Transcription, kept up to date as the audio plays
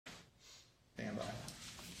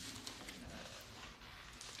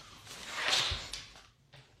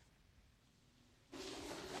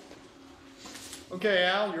Okay,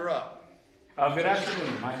 Al, you're up. Good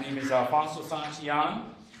afternoon. My name is Alfonso Santillan.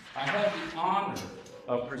 I have the honor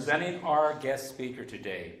of presenting our guest speaker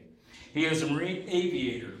today. He is a Marine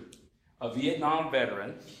aviator, a Vietnam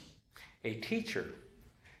veteran, a teacher,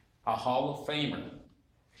 a Hall of Famer,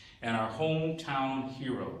 and our hometown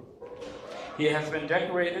hero. He has been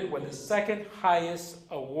decorated with the second highest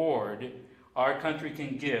award our country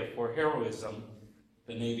can give for heroism,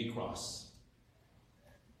 the Navy Cross.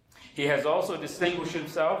 He has also distinguished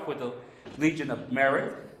himself with the Legion of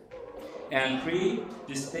Merit and 3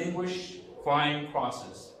 Distinguished Flying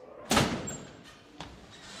Crosses.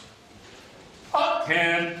 Up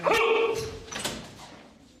and hoot!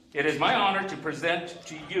 It is my honor to present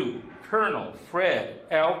to you Colonel Fred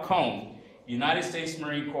L. Cone, United States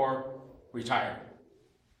Marine Corps, retired.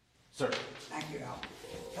 Sir. Thank you, Al.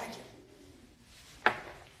 Thank you.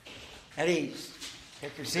 At ease.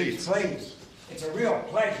 Take your seats, please. It's a real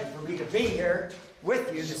pleasure for me to be here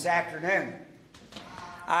with you this afternoon.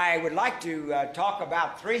 I would like to talk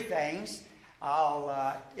about 3 things.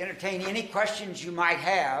 I'll entertain any questions you might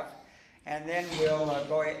have, and then we'll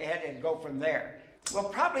go ahead and go from there. We'll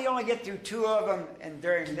probably only get through 2 of them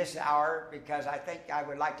during this hour, because I think I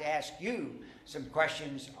would like to ask you some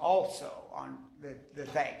questions also on the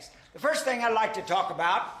things. The first thing I'd like to talk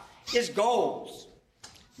about is goals.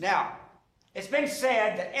 Now, it's been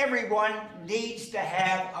said that everyone needs to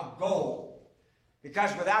have a goal,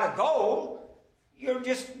 because without a goal, you're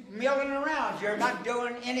just milling around. You're not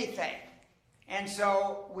doing anything. And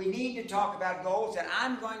so we need to talk about goals, and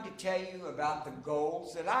I'm going to tell you about the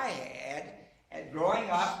goals that I had growing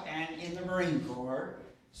up and in the Marine Corps,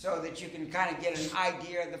 so that you can kind of get an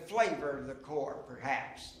idea of the flavor of the Corps,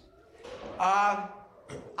 perhaps.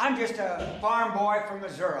 I'm just a farm boy from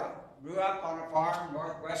Missouri. Grew up on a farm,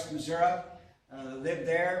 northwest Missouri. Lived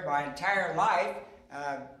there my entire life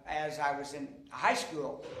as I was in high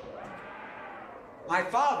school. My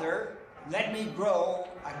father let me grow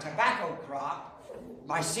a tobacco crop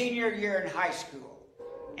my senior year in high school,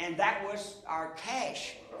 and that was our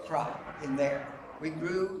cash crop in there. We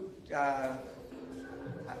grew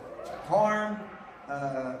corn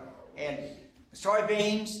and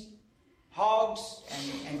soybeans, hogs,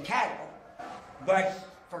 and cattle. But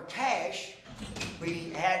for cash,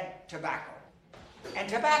 we had tobacco. And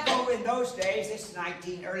tobacco in those days, this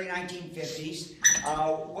early 1950s,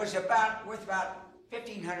 was worth about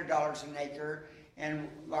 $1,500 an acre, and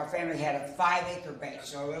our family had a 5-acre base.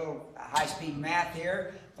 So a little high-speed math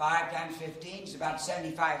here, 5 times 15 is about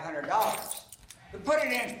 $7,500. To put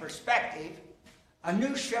it in perspective, a new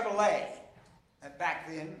Chevrolet back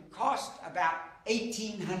then cost about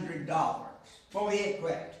 $1,800, fully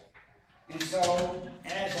equipped. And so,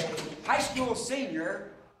 as a high school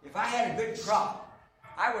senior, if I had a good crop,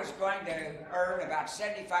 I was going to earn about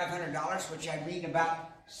 $7,500, which I'd mean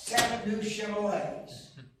about 7 new Chevrolets.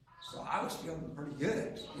 So I was feeling pretty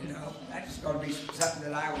good, you know. That was going to be something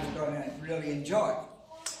that I was going to really enjoy.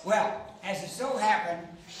 Well, as it so happened,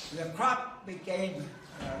 the crop became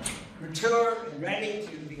mature and ready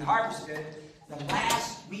to be harvested the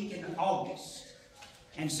last week in August.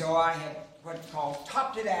 And so I had what's called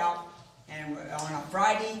topped it out, and on a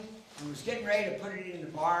Friday, and was getting ready to put it in the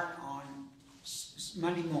barn on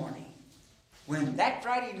Monday morning. When that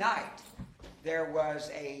Friday night, there was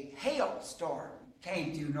a hailstorm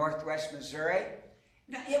came through northwest Missouri.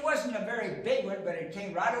 Now, it wasn't a very big one, but it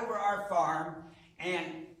came right over our farm, and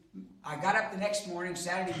I got up the next morning,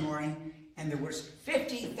 Saturday morning, and there was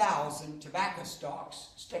 50,000 tobacco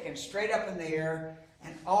stalks sticking straight up in the air,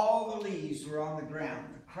 and all the leaves were on the ground.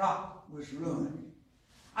 The crop was ruined.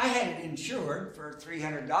 I had it insured for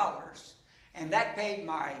 $300, and that paid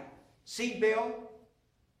my seed bill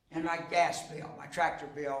and my gas bill, my tractor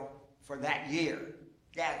bill for that year.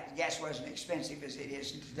 Gas wasn't expensive as it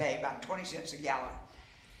is today, about 20 cents a gallon.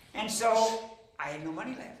 And so I had no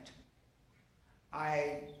money left.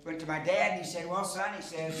 I went to my dad, and he said, well, son, he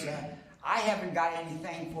says, I haven't got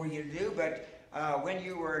anything for you to do, but when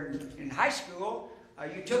you were in high school,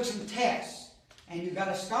 you took some tests, and you got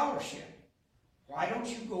a scholarship. Why don't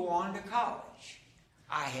you go on to college?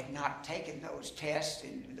 I had not taken those tests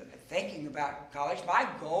and thinking about college. My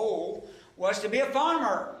goal was to be a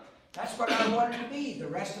farmer. That's what I wanted to be the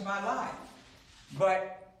rest of my life.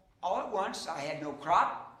 But all at once, I had no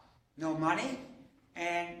crop, no money,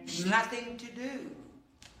 and nothing to do.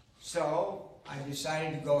 So I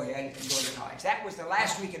decided to go ahead and go to college. That was the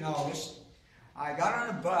last week in August. I got on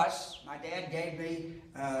a bus. My dad gave me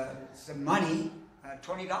some money,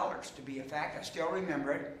 $20 to be a fact. I still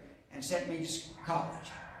remember it, and sent me to college.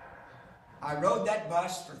 I rode that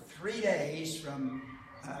bus for 3 days from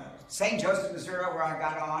St. Joseph, Missouri, where I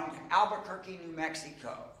got on, Albuquerque, New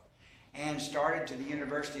Mexico, and started to the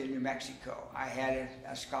University of New Mexico. I had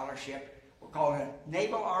a scholarship, we'll call it a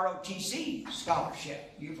Naval ROTC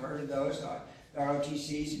scholarship. You've heard of those, the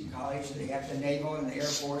ROTCs in college. They have the Naval and the Air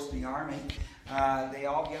Force and the Army. They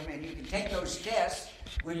all give them, and you can take those tests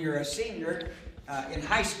when you're a senior in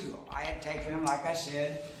high school. I had taken them, like I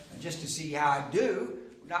said, just to see how I do,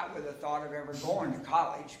 not with the thought of ever going to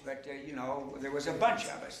college, but you know, there was a bunch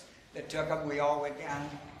of us that took them. We all went down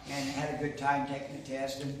and had a good time taking the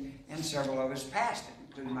test, and several of us passed it,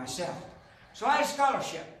 including myself. So I had a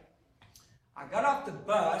scholarship. I got off the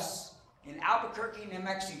bus in Albuquerque, New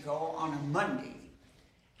Mexico on a Monday,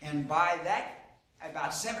 and by that,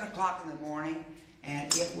 about 7 o'clock in the morning,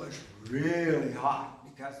 and it was really hot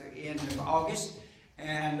because of the end of August,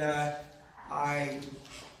 and at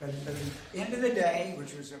the end of the day,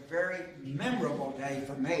 which was a very memorable day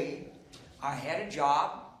for me, I had a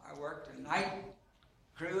job. I worked a night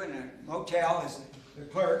crew in a motel as the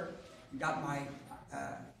clerk, got my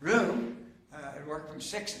room. I worked from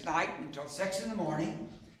 6 at night until 6 in the morning,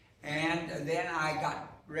 and then I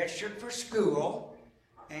got registered for school,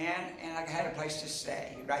 and I had a place to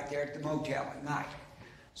stay right there at the motel at night.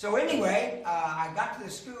 So anyway, I got to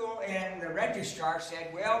the school, and the registrar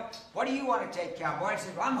said, well, what do you want to take, cowboy? I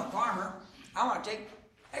said, well, I'm a farmer. I want to take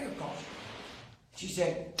agriculture. She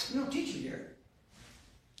said, you don't teach it here.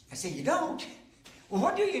 I said, you don't? Well,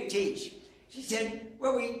 what do you teach? She said,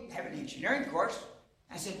 well, we have an engineering course.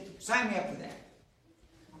 I said, sign me up for that.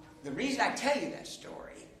 The reason I tell you that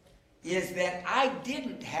story is that I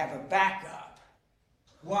didn't have a backup.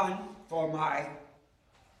 One, for my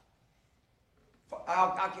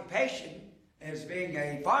occupation as being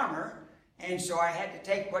a farmer, and so I had to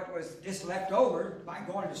take what was just left over by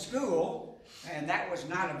going to school, and that was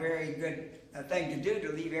not a very good thing to do,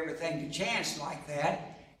 to leave everything to chance like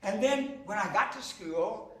that. And then when I got to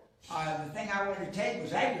school, the thing I wanted to take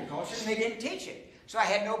was agriculture, and they didn't teach it. So I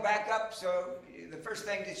had no backup, so the first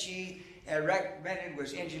thing that she recommended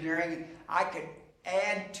was engineering. I could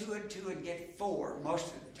add 2 and 2 and get 4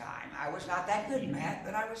 most of the time. I was not that good in math,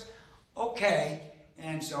 but I was okay,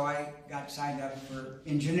 and so I got signed up for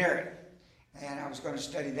engineering, and I was going to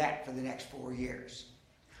study that for the next 4 years.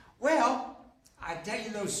 Well, I tell you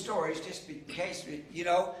those stories just in case, you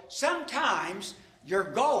know, sometimes your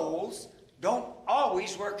goals don't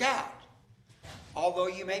always work out, although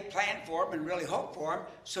you may plan for them and really hope for them,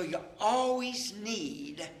 so you always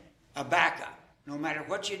need a backup, no matter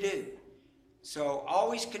what you do. So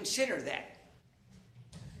always consider that.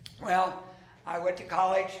 Well, I went to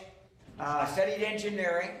college, studied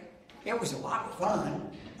engineering. It was a lot of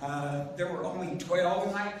fun. There were only 12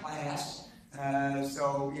 in my class,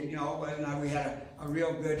 so you know, we had a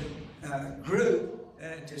real good group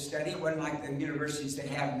to study. It wasn't like the universities they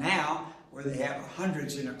have now, where they have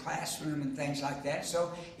hundreds in a classroom and things like that.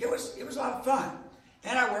 So it was a lot of fun.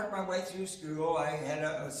 And I worked my way through school. I had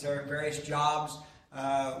various jobs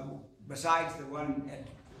besides the one at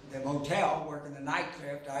the motel, working the night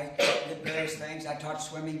shift. I did various things. I taught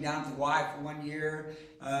swimming down at the Y for 1 year.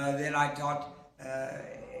 Then I taught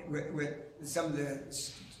with some of the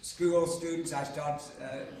school students. I taught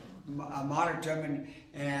monitored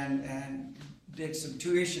and did some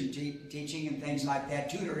tuition teaching and things like that,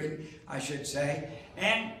 tutoring, I should say,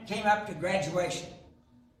 and came up to graduation.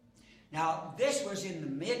 Now, this was in the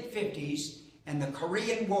mid-50s, and the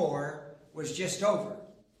Korean War was just over.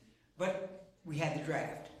 But we had the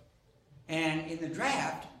draft. And in the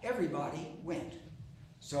draft, everybody went.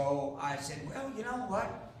 So I said, well, you know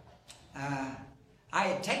what? I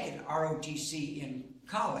had taken ROTC in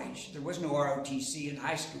college. There was no ROTC in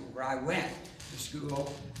high school where I went to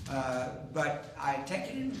school. But I had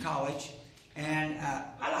taken it in college, and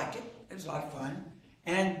I liked it. It was a lot of fun.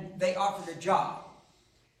 And they offered a job.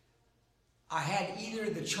 I had either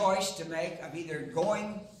the choice to make of either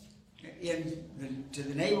going to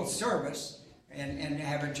the Naval Service and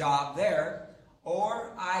have a job there,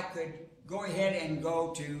 or I could go ahead and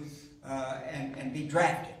go to and be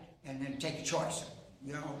drafted and then take a choice.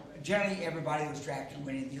 You know, generally everybody that was drafted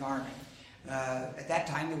went in the Army. At that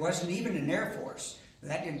time, there wasn't even an Air Force.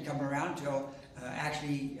 That didn't come around until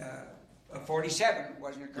actually 47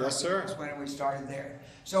 wasn't occurring. Yes, sir. That's when we started there.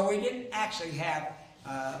 So we didn't actually have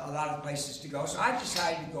a lot of places to go. So I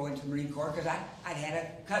decided to go into the Marine Corps because I'd had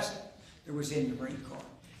a cousin that was in the Marine Corps.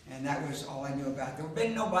 And that was all I knew about. There had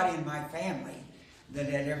been nobody in my family that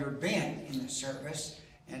had ever been in the service.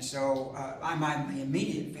 And so I'm my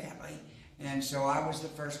immediate family. And so I was the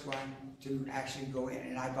first one to actually go in,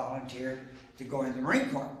 and I volunteered to go in the Marine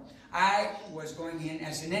Corps. I was going in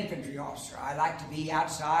as an infantry officer. I like to be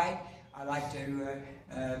outside I like to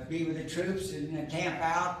be with the troops and camp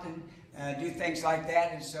out and do things like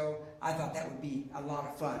that. And so I thought that would be a lot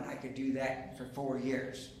of fun. I could do that for 4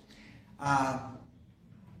 years. I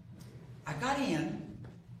got in,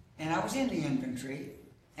 and I was in the infantry,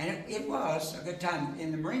 and it was a good time.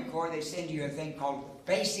 In the Marine Corps, they send you a thing called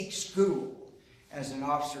basic school as an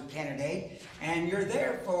officer candidate, and you're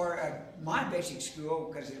there for my basic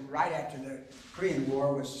school, because right after the Korean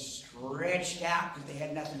War was stretched out because they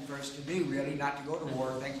had nothing for us to do, really, not to go to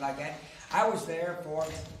war, things like that. I was there for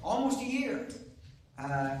almost a year.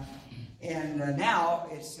 And now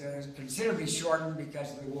it's considerably shortened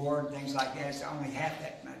because of the war and things like that. It's only half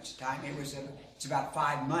that much time. It's about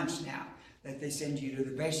 5 months now that they send you to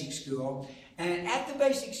the basic school. And at the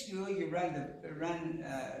basic school, you run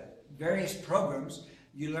various programs.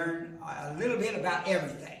 You learn a little bit about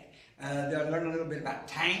everything. They'll learn a little bit about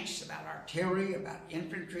tanks, about artillery, about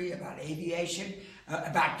infantry, about aviation,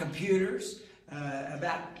 about computers,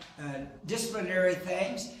 about disciplinary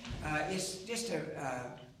things. It's just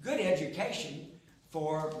a good education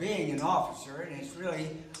for being an officer, and it's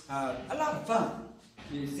really a lot of fun.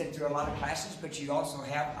 You sit through a lot of classes, but you also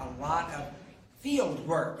have a lot of field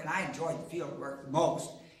work, and I enjoyed the field work the most,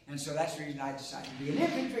 and so that's the reason I decided to be an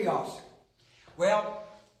infantry officer. Well,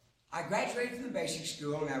 I graduated from the basic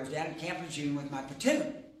school, and I was down at Camp Lejeune with my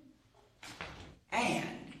platoon,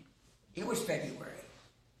 and it was February.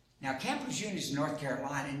 Now, Camp Lejeune is in North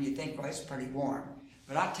Carolina, and you think, well, it's pretty warm,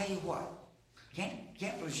 but I'll tell you what,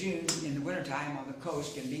 Camp Lejeune in the wintertime on the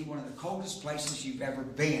coast can be one of the coldest places you've ever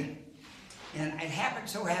been. And it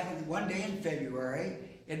so happened one day in February,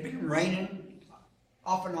 it had been raining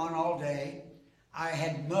off and on all day. I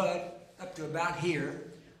had mud up to about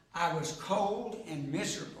here. I was cold and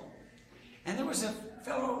miserable. And there was a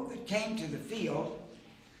fellow that came to the field.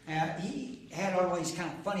 He had all these kind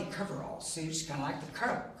of funny coverall suits, kind of like the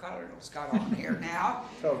color's got on here now.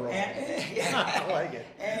 Coverall. Yeah. I like it.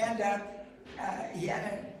 And he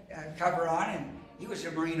had a cover on, and he was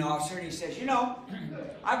a Marine officer, and he says, you know,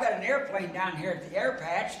 I've got an airplane down here at the air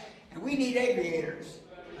patch, and we need aviators.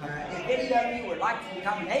 If any of you would like to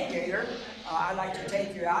become an aviator, I'd like to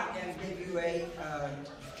take you out and give you a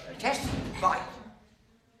test flight.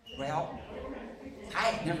 Well, I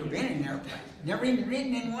had never been in an airplane, never even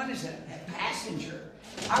ridden in one as a passenger.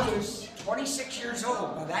 I was 26 years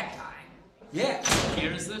old by that time. Yeah. What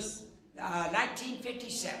year is this?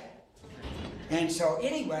 1957. And so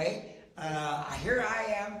anyway, here I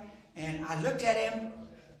am, and I looked at him,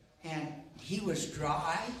 and he was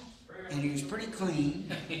dry, and he was pretty clean.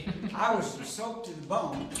 I was soaked to the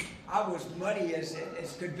bone. I was muddy as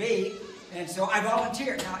could be, and so I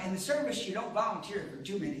volunteered. Now, in the service, you don't volunteer for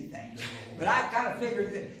too many things, but I kind of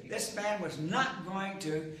figured that this man was not going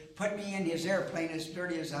to put me in his airplane as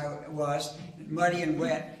dirty as I was, muddy and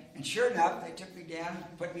wet. And sure enough, they took me down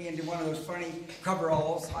and put me into one of those funny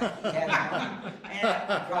coveralls like he had on,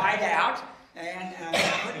 and dried out, and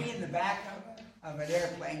put me in the back of an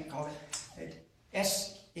airplane called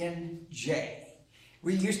SNJ.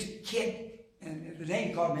 We used to kid, and the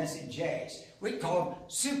name called them SNJs. We called them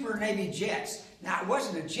Super Navy jets. Now, it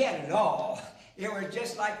wasn't a jet at all. It was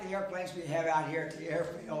just like the airplanes we have out here at the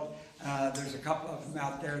airfield. There's a couple of them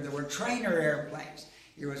out there that were trainer airplanes.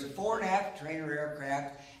 It was a 4.5 trainer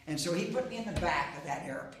aircraft. And so he put me in the back of that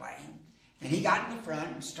airplane, and he got in the front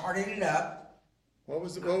and started it up. What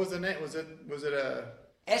was the name? Was it a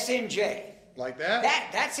SNJ? Like that?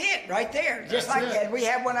 That's it right there. Just like that. We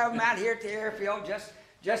have one of them out here at the airfield,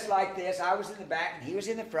 just like this. I was in the back and he was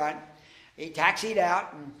in the front. He taxied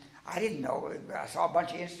out, and I didn't know. I saw a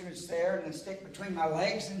bunch of instruments there and a stick between my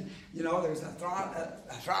legs, and you know there's a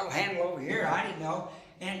throttle handle over here. I didn't know.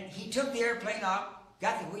 And he took the airplane up,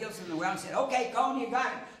 got the wheels in the well, and said, "Okay, Cone, you got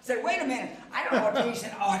it." I said, "Wait a minute, I don't know what to do." He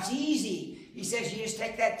said, "Oh, it's easy." He says, "You just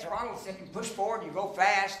take that throttle stick and push forward, you go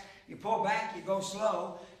fast. You pull back, you go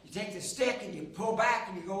slow. You take the stick and you pull back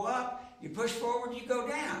and you go up. You push forward, you go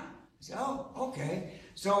down." I said, "Oh, okay."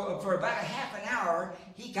 So for about a half an hour,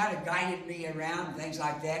 he kind of guided me around and things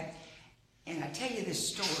like that. And I tell you this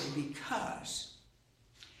story because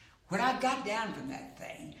when I got down from that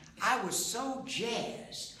thing, I was so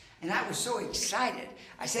jazzed. And I was so excited.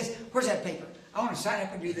 I said, "Where's that paper? I want to sign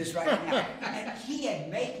up and do this right now." And he had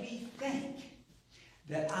made me think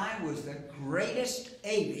that I was the greatest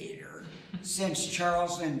aviator since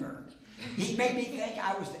Charles Lindbergh. He made me think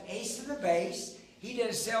I was the ace of the base. He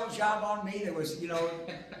did a sales job on me that was,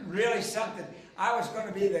 really something. I was going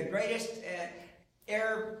to be the greatest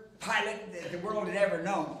air pilot that the world had ever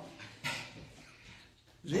known.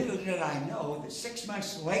 Little did I know that 6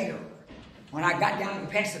 months later, when I got down to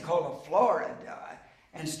Pensacola, Florida,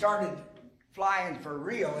 and started flying for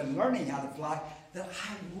real and learning how to fly that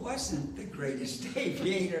I wasn't the greatest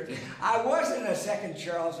aviator. I wasn't a second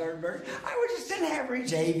Charles Erdberg. I was just an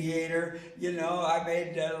average aviator. You know, I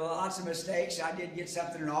made lots of mistakes. I did get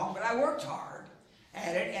something wrong, but I worked hard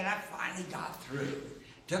at it, and I finally got through.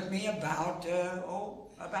 Took me about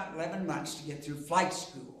 11 months to get through flight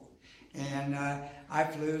school. And I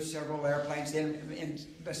flew several airplanes, and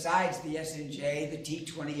besides the SNJ, the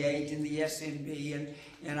T-28 and the SNB,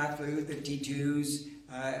 and I flew the T-2s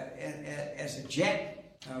as a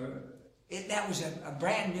jet. That was a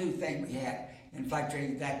brand new thing we had in flight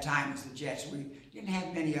training at that time, was the jets. We didn't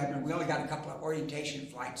have many of them. We only got a couple of orientation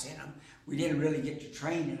flights in them. We didn't really get to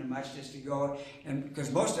train in them much, just to go, and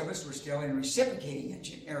because most of us were still in reciprocating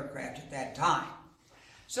engine aircraft at that time.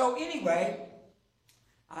 So anyway,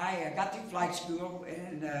 I got through flight school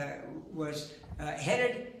and was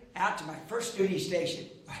headed out to my first duty station.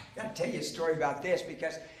 I got to tell you a story about this,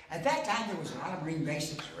 because at that time there was a lot of Marine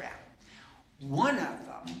bases around. One of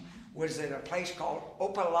them was at a place called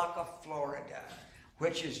Opelika, Florida,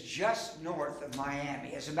 which is just north of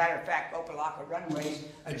Miami. As a matter of fact, Opelika runways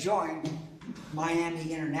adjoin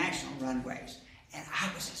Miami International runways. And I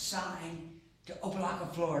was assigned to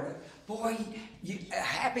Opelika, Florida. Boy, a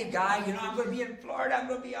happy guy, you know, I'm going to be in Florida, I'm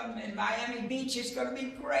going to be in Miami Beach, it's going to be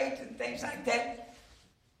great, and things like that.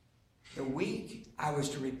 The week I was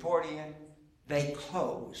to report in, they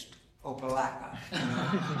closed Opelika.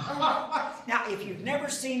 Now, if you've never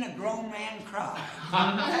seen a grown man cry,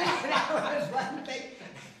 that was one thing.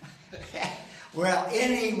 Well,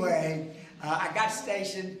 anyway, I got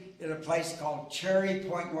stationed at a place called Cherry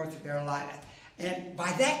Point, North Carolina. And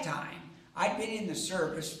by that time, I'd been in the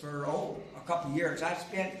service for, a couple of years. I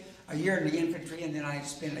spent a year in the infantry, and then I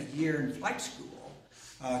spent a year in flight school,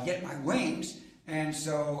 getting my wings. And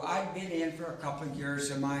so I'd been in for a couple of years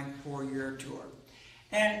of my 4-year tour.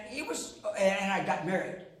 And and I got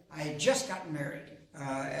married. I had just gotten married,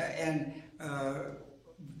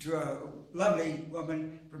 to a lovely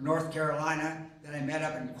woman from North Carolina that I met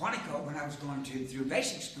up in Quantico when I was going through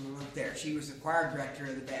basic school up there. She was the choir director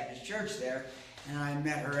of the Baptist church there, and I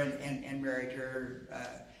met her and married her,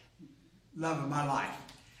 love of my life.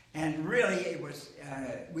 And really, it was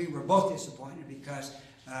we were both disappointed because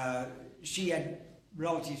she had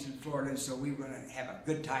relatives in Florida, and so we were going to have a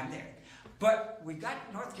good time there. But we got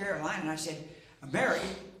to North Carolina, and I said, Mary,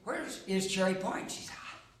 where is Cherry Point? She said,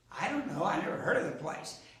 I don't know. I never heard of the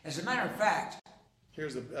place. As a matter of fact,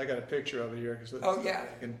 I got a picture of it here. Oh yeah,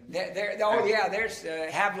 there's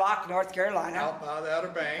Havelock, North Carolina. Out by the Outer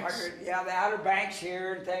Banks. Yeah, the Outer Banks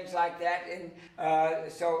here and things like that.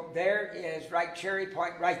 And so there is Cherry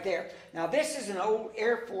Point right there. Now this is an old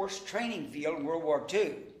Air Force training field in World War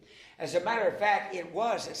II. As a matter of fact, it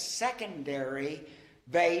was a secondary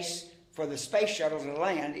base for the space shuttle to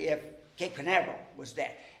land if Cape Canaveral was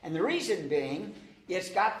that. And the reason being, it's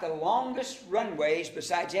got the longest runways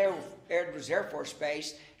besides Edwards Air Force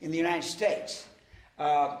Base in the United States.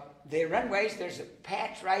 The runways, there's a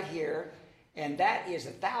patch right here, and that is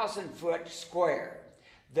 1,000-foot square.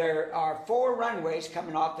 There are 4 runways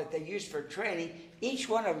coming off that they use for training. Each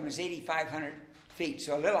one of them is 8,500 feet.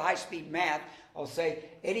 So a little high-speed math, I'll say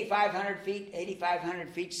 8,500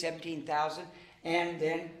 feet, 17,000. And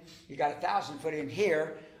then you got 1,000 foot in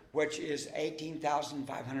here, which is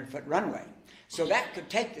 18,500 foot runway. So that could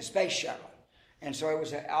take the space shuttle. And so it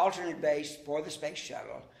was an alternate base for the space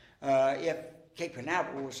shuttle if Cape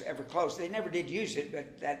Canaveral was ever closed. They never did use it, but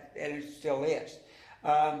and it still is.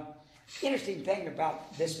 Interesting thing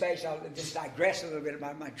about this base, I'll just digress a little bit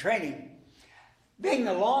about my training. Being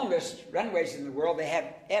the longest runways in the world, they have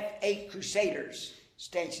F-8 Crusaders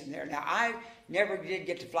stationed there. Now, I never did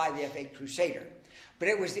get to fly the F-8 Crusader, but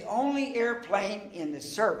it was the only airplane in the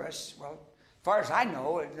service, well, as far as I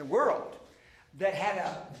know, in the world, that had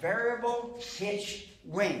a variable pitch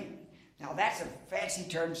wing. Now, that's a fancy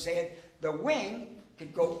term saying the wing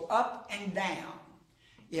could go up and down.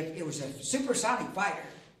 If it was a supersonic fighter,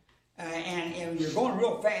 and you're going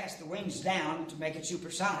real fast, the wing's down to make it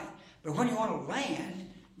supersonic. But when you want to land,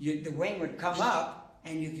 the wing would come up,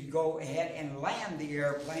 and you could go ahead and land the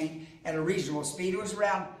airplane at a reasonable speed. It was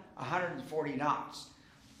around 140 knots.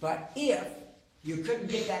 But if you couldn't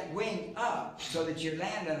get that wing up so that you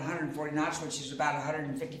land at 140 knots, which is about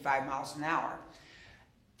 155 miles an hour,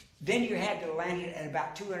 then you had to land it at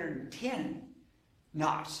about 210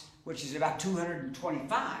 knots, which is about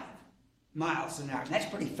 225 miles an hour. And that's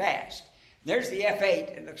pretty fast. There's the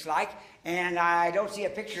F-8, it looks like, and I don't see a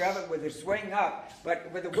picture of it with its wing up,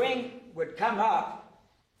 but with the wing would come up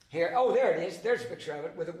here. Oh, there it is. There's a picture of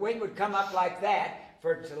it. With the wing would come up like that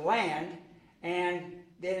for it to land, and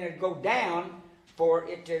then it'd go down for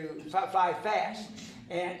it to fly fast.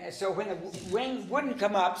 And so when the wing wouldn't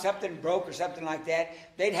come up, something broke or something like that,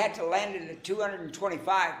 they'd have to land it at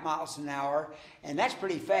 225 miles an hour, and that's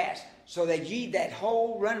pretty fast. So they G'd that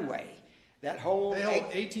whole runway, that whole They hold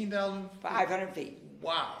 18,500 feet.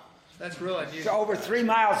 Wow, that's really unusual. So over 3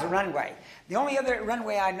 miles of runway. The only other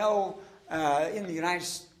runway I know in the United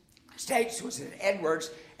States was at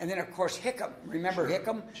Edwards, and then of course Hickam. Remember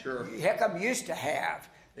Hickam? Sure. Hickam used to have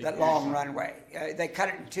that long runway. They cut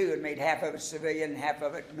it in two and made half of it civilian, half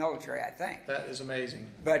of it military, I think. That is amazing.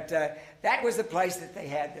 But that was the place that they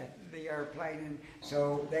had the airplane, and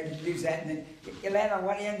so they could use that. And then you land on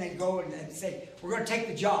one end, they'd go and they'd say, "We're going to take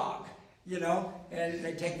the jog," you know, and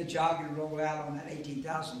they'd take the jog and roll out on that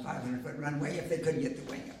 18,500-foot runway if they couldn't get the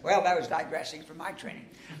wing up. Well, that was digressing from my training.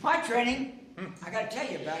 My training, I got to tell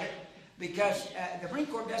you about it, because the Marine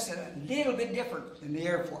Corps does it a little bit different than the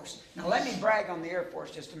Air Force. Now, let me brag on the Air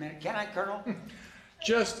Force just a minute. Can I, Colonel?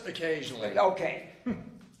 Just occasionally. Okay.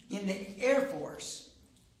 In the Air Force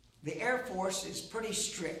is pretty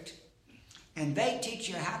strict, and they teach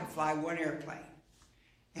you how to fly one airplane.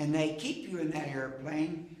 And they keep you in that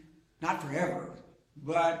airplane, not forever,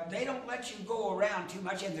 but they don't let you go around too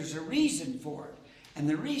much, and there's a reason for it. And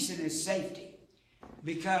the reason is safety.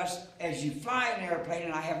 Because as you fly an airplane,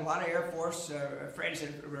 and I have a lot of Air Force friends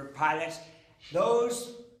that were pilots,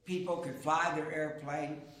 those people could fly their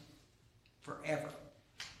airplane forever.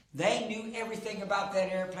 They knew everything about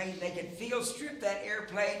that airplane. They could field strip that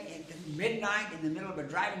airplane at midnight in the middle of a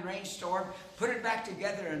driving rainstorm, put it back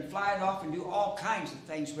together and fly it off and do all kinds of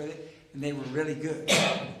things with it, and they were really good.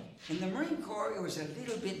 In the Marine Corps, it was a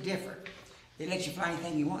little bit different. They let you fly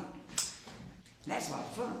anything you want. And that's a lot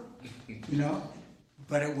of fun, you know?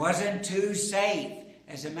 But it wasn't too safe.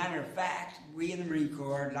 As a matter of fact, we in the Marine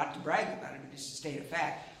Corps, not to brag about it, but just to state a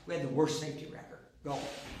fact, we had the worst safety record going.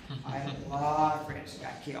 I had a lot of friends that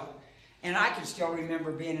got killed. And I can still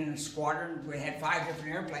remember being in a squadron. We had 5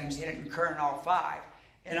 different airplanes, hit it and current all 5.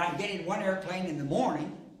 And I'd get in one airplane in the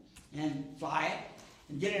morning and fly it,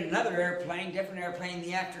 and get in another airplane, different airplane in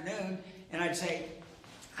the afternoon, and I'd say,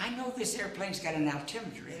 I know this airplane's got an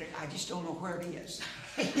altimeter in it, I just don't know where it is.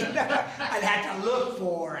 You know, I'd have to look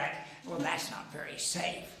for it. Well, that's not very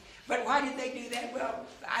safe. But why did they do that? Well,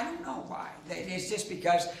 I don't know why. It's just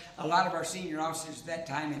because a lot of our senior officers at that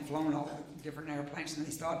time had flown all the different airplanes, and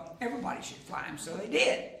they thought everybody should fly them, so they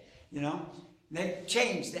did. You know, they've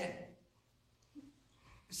changed that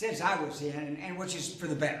since I was in, and which is for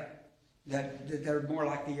the better. That they're more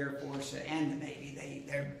like the Air Force and the Navy.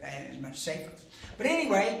 They're much safer. But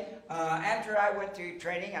anyway, after I went through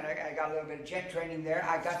training, and I got a little bit of jet training there,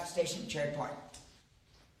 I got stationed at Cherry Point.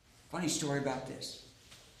 Funny story about this.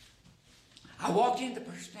 I walked into the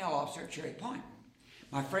personnel officer at Cherry Point.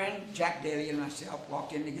 My friend Jack Daly and myself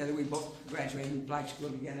walked in together. We both graduated from flight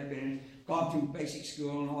school together, gone through basic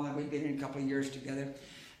school and all that. We'd been in a couple of years together.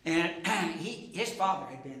 And his father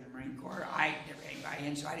had been in the Marine Corps. I never had anybody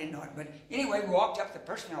in, so I didn't know it. But anyway, we walked up to the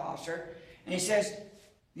personnel officer, and he says,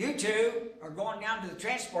 "You two are going down to the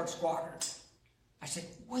transport squadron." I said,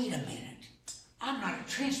 "Wait a minute. I'm not a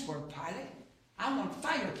transport pilot. I'm a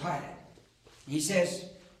fighter pilot." And he says,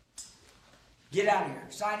 "Get out of here.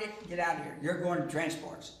 Sign it, get out of here. You're going to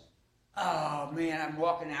transports." Oh, man, I'm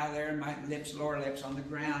walking out of there, and my lower lips on the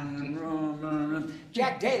ground. And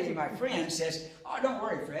Jack Daly, my friend, says, "Oh, don't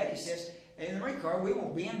worry, Fred." He says, "In the Marine Corps, we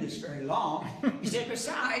won't be in this very long." He said,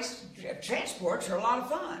 "Besides, transports are a lot of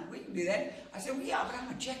fun. We can do that." I said, "Well, yeah, but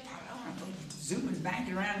I'm a jet pilot. I want to go zooming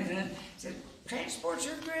back around." And he said, "Transports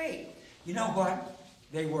are great." You know what?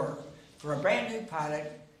 They were. For a brand new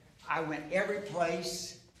pilot, I went every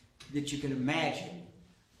place that you could imagine,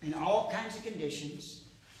 in all kinds of conditions,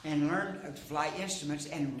 and learned to fly instruments,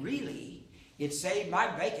 and really, it saved my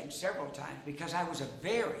bacon several times because I was a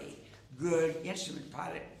very good instrument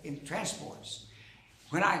pilot in transports.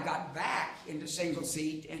 When I got back into single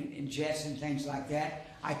seat and jets and things like that,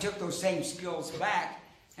 I took those same skills back,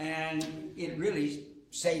 and it really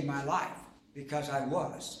saved my life because I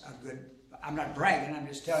was a good, I'm not bragging, I'm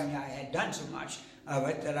just telling you I had done so much of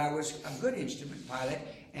it that I was a good instrument pilot,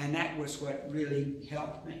 and that was what really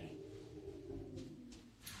helped me.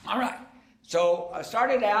 All right, so I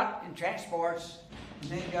started out in transports, and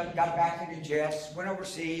then got back into jets, went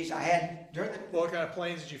overseas. I had, What kind of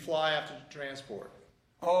planes did you fly after the transport?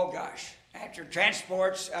 oh gosh, after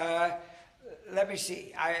transports, let me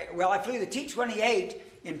see. I flew the T-28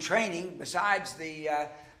 in training, besides the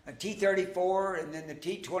T-34 and then the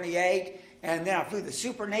T-28, and then I flew the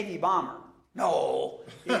Super Navy bomber. No,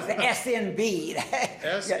 it was the SNB.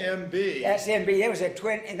 SMB. SNB. It was a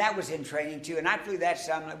twin, and that was in training too. And I flew that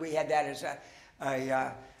some. We had that as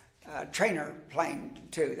trainer plane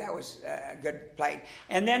too. That was a good plane.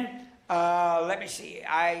 And then let me see.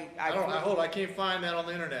 I can't find that on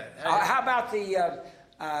the internet. how about the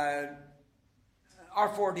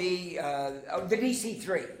R4D, the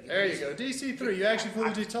DC-3? There you go, DC-3. You actually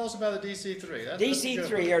flew. Tell us about the DC-3.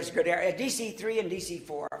 DC-3, there's a good air. DC-3 and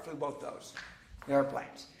DC-4. I flew both those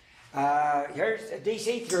airplanes. Here's a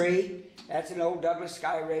DC-3. That's an old Douglas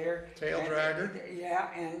Skyraider. Tail dragger. Yeah,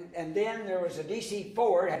 and then there was a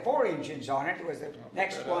DC-4. It had 4 engines on it. It was the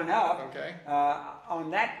next one up. Okay. On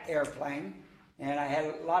that airplane. And I had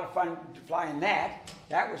a lot of fun flying that.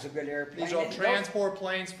 That was a good airplane. These are transport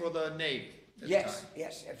planes for the Navy. Yes,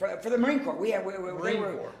 for the Marine Corps.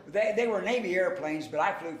 They were Navy airplanes, but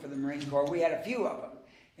I flew for the Marine Corps. We had a few of them,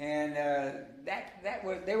 and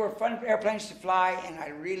they were fun airplanes to fly, and I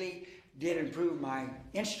really did improve my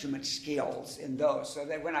instrument skills in those. So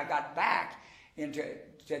that when I got back into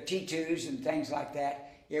T2s and things like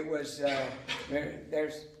that, it was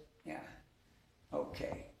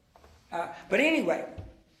okay. But anyway,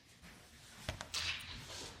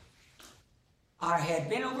 I had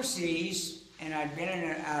been overseas. And I'd been in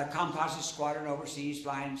a composite squadron overseas,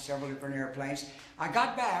 flying several different airplanes. I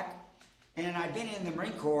got back, and I'd been in the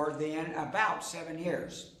Marine Corps then about 7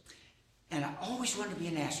 years. And I always wanted to be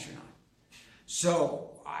an astronaut.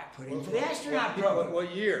 So I put in for the astronaut program.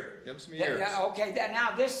 What year? Give us some years. Okay,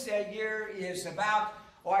 now this year is about,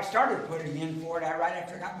 I started putting in for it right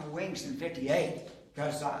after I got my wings in '58.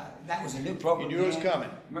 Because that was a new program. You knew it was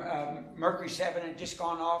coming. Mercury 7 had just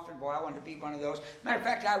gone off, and boy, I wanted to be one of those. Matter of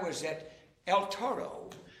fact, I was at El Toro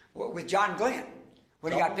with John Glenn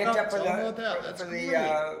when he got picked up for the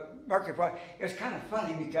Mercury program. It was kind of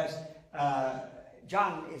funny because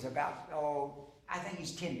John is about, I think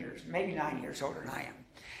he's 10 years, maybe 9 years older than I am.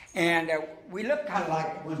 And we looked kind of like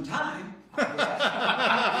at one time.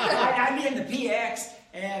 I'd be in the PX,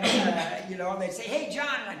 and they'd say, "Hey,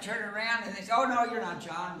 John," and I'd turn around, and they'd say, "Oh, no, you're not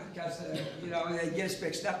John," because they get us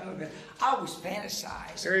mixed up a little bit. I always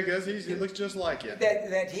fantasized. There he goes. He looks just like you.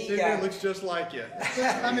 That he looks just like you.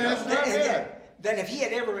 I mean, that's not good. That if he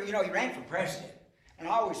had ever, he ran for president. And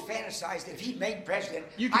I always fantasized that if he made president,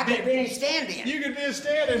 I could be a stand-in. You could be a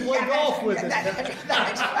stand-in and play golf with him.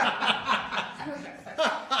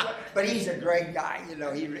 But he's a great guy,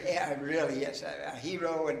 he really is a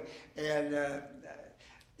hero, and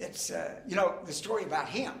it's the story about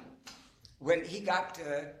him when he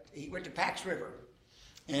went to Pax River,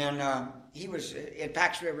 and he was in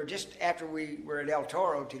Pax River just after we were at El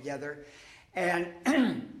Toro together, and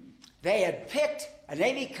they had picked a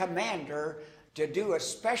Navy commander to do a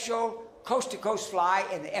special coast-to-coast fly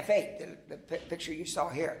in the F-8, the picture you saw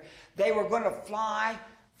here. They were going to fly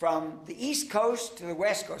from the East Coast to the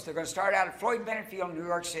West Coast. They're going to start out at Floyd Bennett Field, New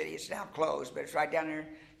York City. It's now closed, but it's right down there in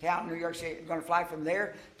town, New York City. They're going to fly from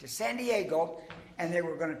there to San Diego, and they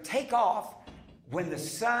were going to take off when the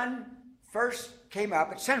sun first came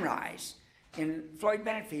up at sunrise in Floyd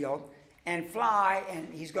Bennett Field and fly,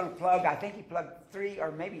 and he's going to plug, I think he plugged 3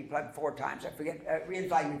 or maybe he plugged 4 times, I forget,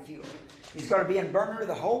 re-inflating fuel. He's going to be in burner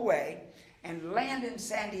the whole way and land in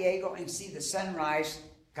San Diego and see the sunrise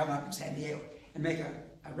come up in San Diego and make a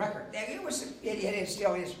record. It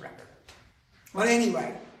still is a record. Well,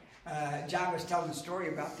 anyway, John was telling the story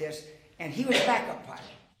about this, and he was a backup pilot.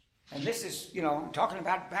 And this is, talking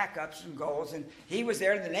about backups and goals, and he was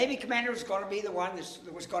there. The Navy commander was going to be the one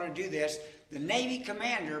that was going to do this. The Navy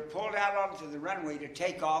commander pulled out onto the runway to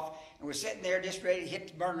take off and was sitting there just ready to hit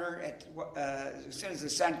the burner as soon as the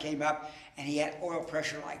sun came up, and he had oil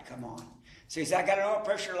pressure light come on. So he said, "I got an oil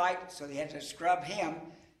pressure light," so they had to scrub him.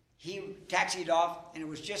 He taxied off, and it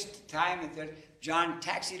was just the time that John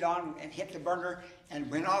taxied on and hit the burner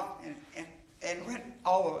and went off and went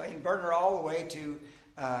burner all the way to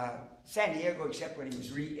San Diego, except when he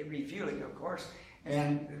was refueling, of course.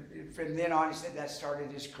 And from then on, he said that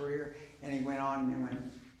started his career, and he went on and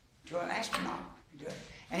went to an astronaut.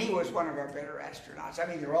 And he was one of our better astronauts. I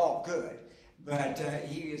mean, they're all good, but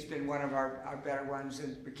he has been one of our better ones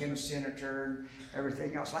and became a senator and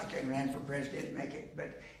everything else like that, and ran for president and make it.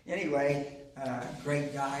 But anyway,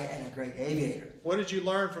 great guy and a great aviator. What did you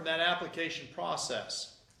learn from that application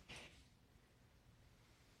process?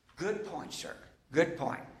 Good point, sir. Good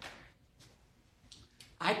point.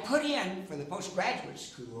 I put in for the postgraduate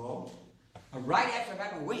school right after I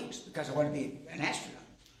got my wings because I wanted to be an astronaut.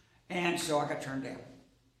 And so I got turned down.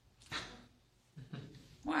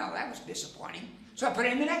 Well, that was disappointing. So I put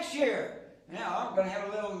in the next year. Now I'm going to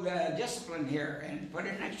have a little discipline here and put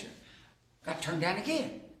in next year. Got turned down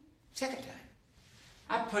again. Second time.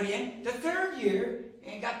 I put in the third year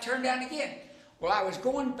and got turned down again. Well, I was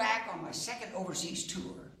going back on my second overseas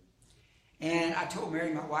tour. And I told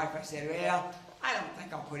Mary, my wife, I said, well, I don't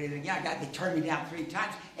think I'll put it in again. They turned me down 3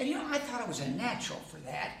 times. And you know, I thought I was a natural for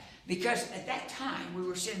that. Because at that time, we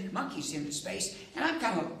were sending monkeys into space, and I'm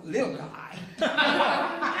kind of a little guy.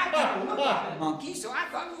 I kind of look like a monkey, so I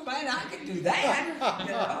thought, well, man, I could do that,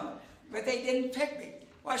 you know. But they didn't pick me.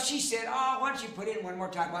 Well, she said, oh, why don't you put in one more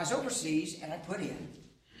time? Well, I was overseas, and I put in.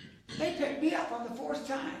 They picked me up on the 4th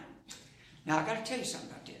time. Now, I got to tell you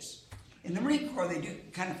something about this. In the Marine Corps, they do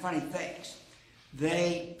kind of funny things.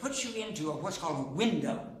 They put you into what's called a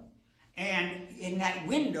window. And in that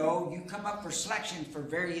window, you come up for selection for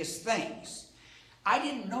various things. I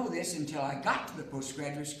didn't know this until I got to the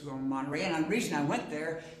postgraduate school in Monterey, and the reason I went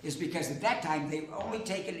there is because at that time, they were only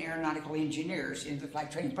taken aeronautical engineers into the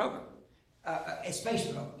flight training program, a space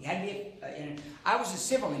program. You had to be, I was a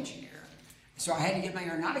civil engineer, so I had to get my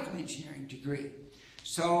aeronautical engineering degree.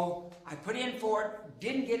 So I put in for it,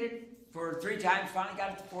 didn't get it for 3 times, finally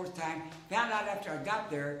got it the 4th time, found out after I got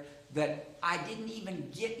there that I didn't even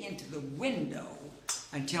get into the window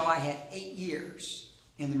until I had 8 years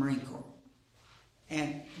in the Marine Corps.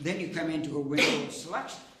 And then you come into a window of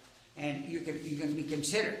selection, and you can be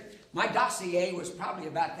considered. My dossier was probably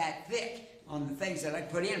about that thick on the things that I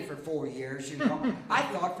put in for 4 years, you know. I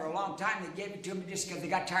thought for a long time they gave it to me just because they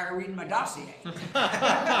got tired of reading my dossier.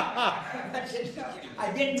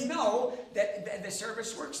 I didn't know that the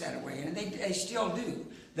service works that way, and they still do.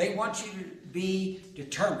 They want you to be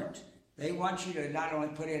determined. They want you to not only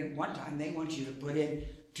put in 1 time, they want you to put in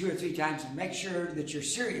 2 or 3 times and make sure that you're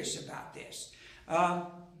serious about this.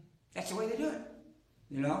 That's the way they do it,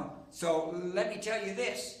 you know. So let me tell you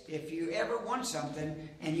this, if you ever want something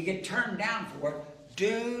and you get turned down for it,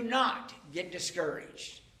 do not get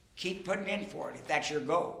discouraged. Keep putting in for it if that's your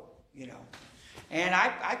goal, you know. And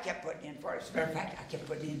I kept putting in for it. As a matter of fact, I kept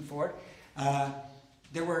putting in for it.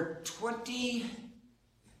 There were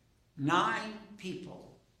 29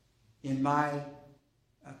 people in my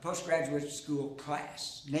postgraduate school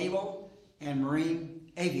class, naval and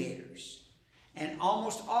marine aviators. And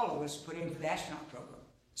almost all of us put in for the astronaut program.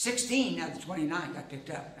 16 out of the 29 got picked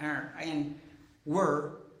up and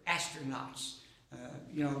were astronauts.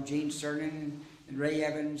 You know, Gene Cernan and Ray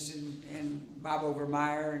Evans and Bob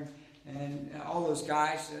Overmeyer and all those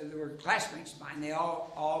guys, they were classmates of mine. They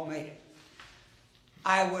all made it.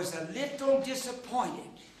 I was a little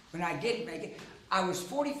disappointed when I didn't make it. I was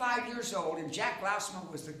 45 years old, and Jack Lausman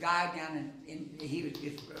was the guy down he was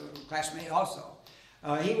his classmate also.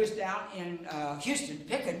 He was down in Houston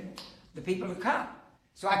picking the people to come.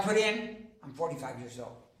 So I put in, I'm 45 years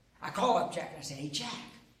old. I call up Jack and I say, hey, Jack,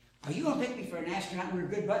 are you going to pick me for an astronaut? We're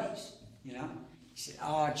good buddies, you know. He said,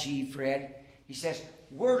 oh, gee, Fred. He says,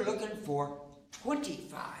 we're looking for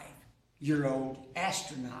 25-year-old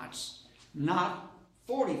astronauts, not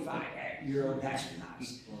 45-year-old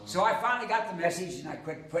astronauts. So I finally got the message and I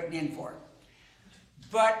quit putting in for it.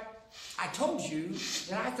 But I told you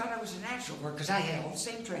that I thought I was a natural for it because I had all the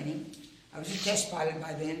same training. I was a test pilot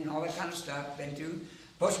by then and all that kind of stuff, been through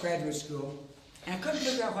postgraduate school, and I couldn't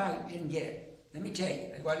figure out why I didn't get it. Let me tell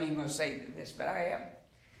you, I wasn't even going to say this, but I am.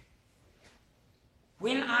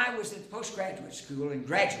 When I was at postgraduate school and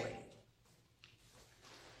graduated,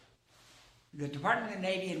 the Department of the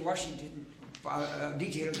Navy in Washington,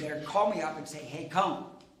 detail there, called me up and say, hey, Cone,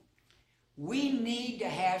 we need to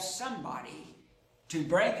have somebody to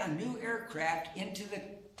bring a new aircraft into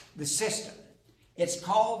the system. It's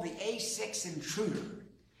called the A6 Intruder,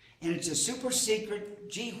 and it's a super secret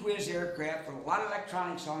gee-whiz aircraft with a lot of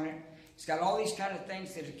electronics on it. It's got all these kind of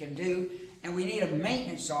things that it can do, and we need a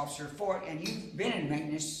maintenance officer for it, and you've been in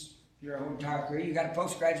maintenance your whole entire career. You got a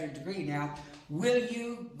postgraduate degree now. Will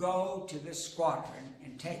you go to the squadron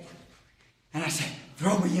and take it? And I said,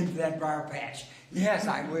 throw me into that briar patch. Yes,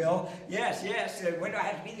 I will. Yes, yes. When do I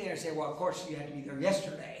have to be there? I said, well, of course, you had to be there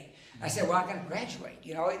yesterday. I said, well, I got to graduate.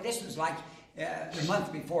 You know, this was like the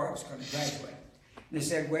month before I was going to graduate. And they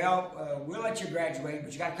said, well, we'll let you graduate,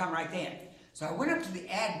 but you got to come right then. So I went up to the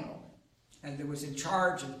admiral that was in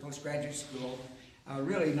charge of the postgraduate school, a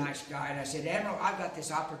really nice guy. And I said, Admiral, I've got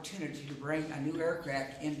this opportunity to bring a new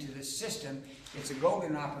aircraft into the system. It's a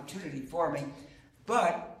golden opportunity for me.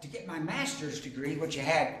 But to get my master's degree, which you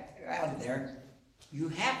had out of there, you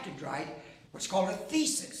have to write what's called a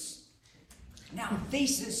thesis. Now, a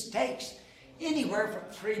thesis takes anywhere from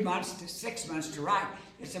 3 months to 6 months to write.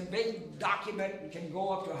 It's a big document. It can go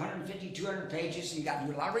up to 150, 200 pages. And you got to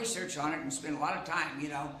do a lot of research on it and spend a lot of time, you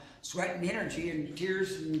know, sweat and energy and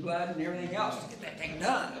tears and blood and everything else to get that thing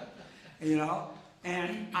done, you know.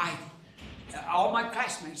 And all my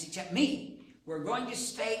classmates except me were going to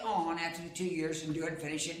stay on after the 2 years and do it and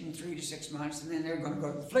finish it in 3 to 6 months, and then they were going to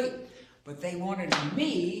go to the fleet. But they wanted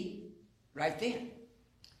me right then.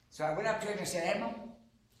 So I went up to him and I said, Admiral,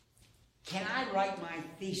 can I write my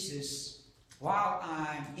thesis while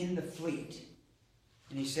I'm in the fleet?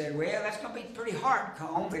 And he said, well, that's going to be pretty hard,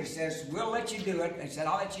 Cone, but he says, we'll let you do it. I said,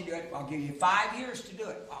 I'll let you do it. I'll give you 5 years to do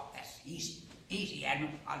it. Oh, that's easy. Easy,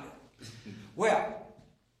 Admiral. I'll do it. Well,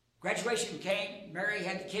 graduation came. Mary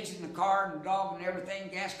had the kids in the car and the dog and everything,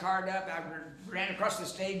 gas car'd up. I ran across the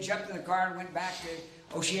stage, jumped in the car, and went back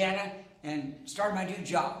to Oceana and started my new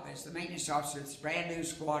job as the maintenance officer of this brand new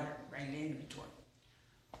squadron, brand new inventory.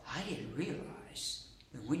 I didn't realize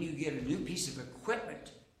that when you get a new piece of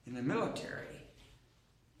equipment in the military,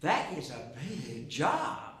 that is a big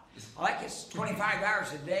job. Like it's 25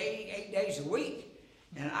 hours a day, 8 days a week.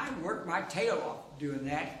 And I worked my tail off doing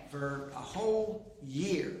that for a whole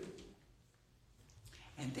year.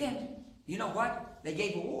 And then, you know what? They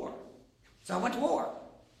gave a war. So I went to war.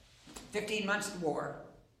 15 months of war.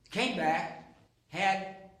 Came back,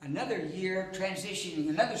 had another year transitioning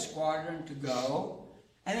another squadron to go,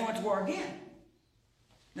 and then went to war again.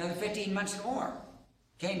 Another 15 months in war.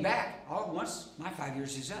 Came back, all at once, my 5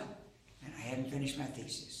 years is up, and I hadn't finished my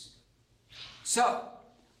thesis. So,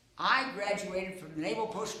 I graduated from the Naval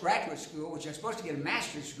Postgraduate School, which I was supposed to get a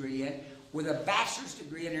master's degree in, with a bachelor's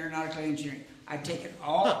degree in aeronautical engineering. I'd taken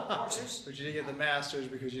all the courses. But you didn't get the master's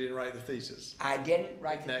because you didn't write the thesis. I didn't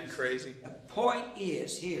write the Isn't that thesis. crazy? The point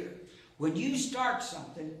is here, when you start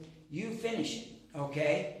something, you finish it,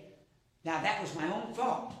 okay? Now, that was my own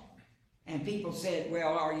fault. And people said,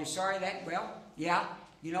 well, are you sorry that? Well, yeah.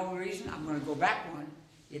 You know the reason? I'm going to go back one.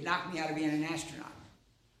 It knocked me out of being an astronaut.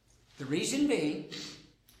 The reason being,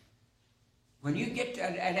 when you get to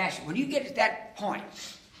when you get to that point,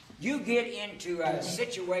 you get into a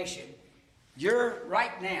situation. You're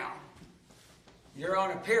right now. You're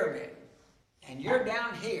on a pyramid, and you're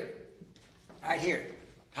down here, right here,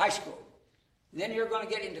 high school. And then you're going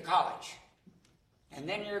to get into college, and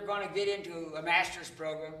then you're going to get into a master's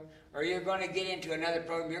program, or you're going to get into another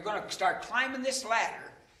program. You're going to start climbing this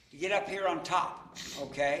ladder to get up here on top,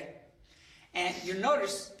 okay? And you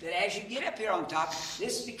notice that as you get up here on top,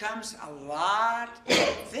 this becomes a lot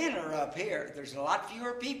thinner up here. There's a lot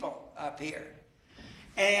fewer people up here.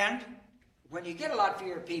 And when you get a lot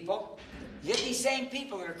fewer people, you get these same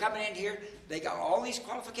people that are coming in here, they got all these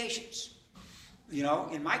qualifications. You know,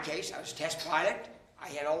 in my case, I was a test pilot. I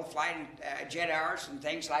had all the flight and jet hours and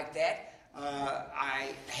things like that.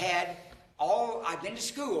 I'd been to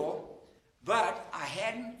school, but I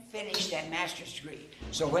hadn't finished that master's degree.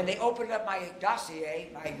 So when they opened up my dossier,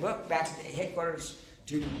 my book back at the headquarters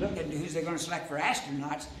to look into who they're going to select for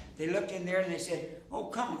astronauts, they looked in there and they said, oh,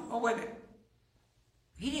 come on, oh, wait a minute.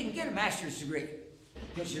 He didn't get a master's degree.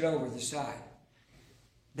 Push it over the side.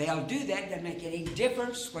 They'll do that. Doesn't make any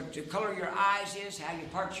difference what the color of your eyes is, how you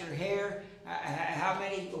part your hair,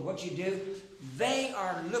 what you do. They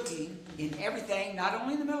are looking in everything, not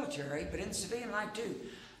only in the military, but in the civilian life too.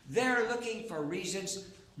 They're looking for reasons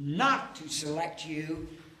not to select you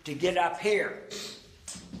to get up here.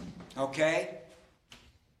 Okay?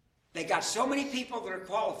 They got so many people that are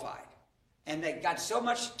qualified, and they've got so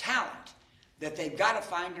much talent that they've got to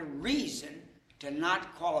find a reason to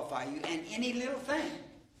not qualify you, and any little thing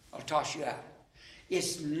will toss you out.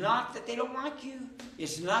 It's not that they don't like you.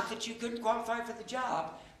 It's not that you couldn't qualify for the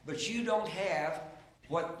job, but you don't have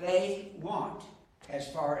what they want as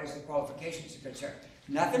far as the qualifications are concerned.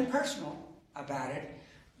 Nothing personal about it.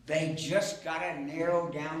 They just got to narrow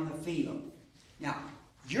down the field. Now,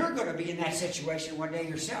 you're going to be in that situation one day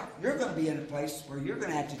yourself. You're going to be in a place where you're going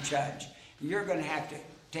to have to judge. You're going to have to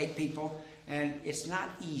take people, and it's not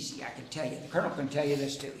easy, I can tell you. The colonel can tell you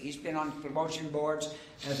this too. He's been on promotion boards,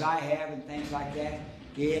 as I have, and things like that.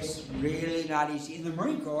 It's really not easy. In the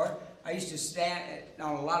Marine Corps, I used to stand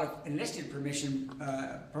on a lot of enlisted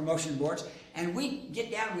promotion boards, and we'd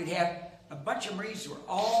get down and we'd have a bunch of Marines who were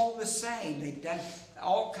all the same. They'd done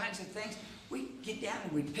all kinds of things. We'd get down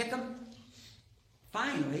and we'd pick them,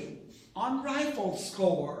 finally, on rifle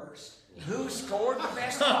scores. Who scored the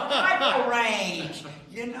best on rifle range?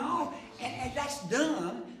 You know? And that's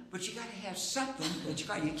dumb, but you got to have something that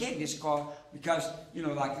you can't just call because, you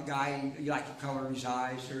know, like the guy, you like the color of his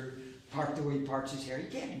eyes or part the way he parts his hair. You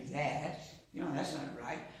can't do that. You know, that's not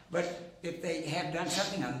right. But if they have done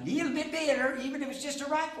something a little bit better, even if it's just a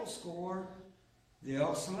rifle score,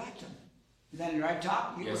 they'll select them. Then right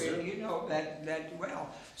top, you know that well.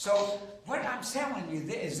 So what I'm telling you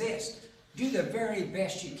is this. Do the very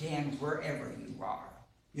best you can wherever you are.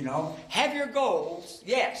 You know, have your goals,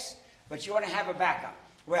 yes, but you want to have a backup.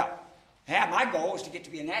 Well, yeah, my goal was to get to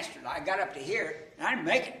be an astronaut. I got up to here, and I didn't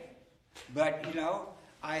make it. But, you know,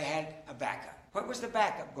 I had a backup. What was the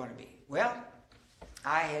backup going to be? Well,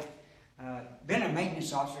 I been a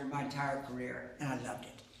maintenance officer my entire career, and I loved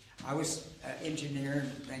it. I was an engineer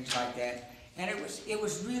and things like that, and it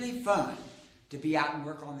was really fun to be out and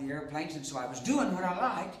work on the airplanes, and so I was doing what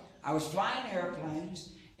I liked. I was flying airplanes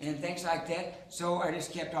and things like that, so I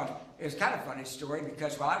just kept on. It was kind of a funny story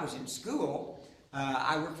because while I was in school,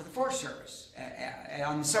 I worked for the Forest Service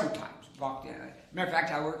on the summertime. Matter of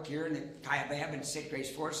fact, I worked here in the Kaibab and St.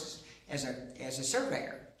 Grace Forces as a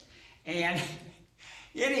surveyor. And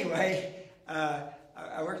anyway,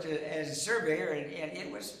 I worked as a surveyor, and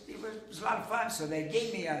it was a lot of fun. So they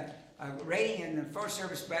gave me a rating in the Forest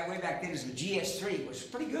Service way back then as a GS3, which was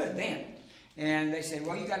pretty good then. And they said,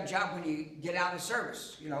 well, you got a job when you get out of the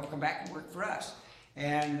service, come back and work for us.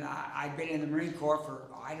 And I'd been in the Marine Corps for,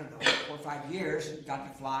 I don't know, 4 or 5 years, got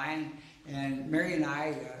to flying. And Mary and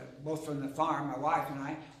I, both from the farm, my wife and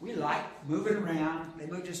I, we liked moving around. They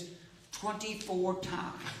moved us 24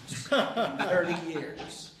 times in 30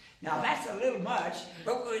 years. Now, that's a little much,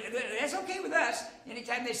 but that's okay with us.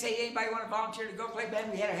 Anytime they say anybody want to volunteer to go play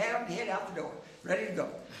band, we had our head out the door, ready to go,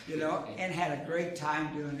 and had a great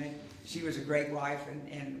time doing it. She was a great wife,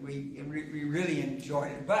 and we really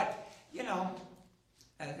enjoyed it. But,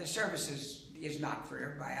 the service is not for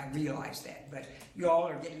everybody. I realize that. But you all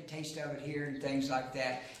are getting a taste of it here and things like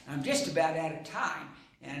that. I'm just about out of time,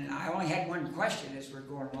 and I only had one question as we're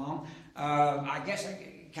going along. I guess I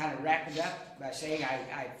could kind of wrap it up by saying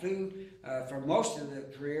I flew for most of the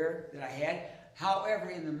career that I had. However,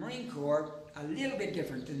 in the Marine Corps, a little bit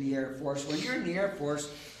different than the Air Force. When you're in the Air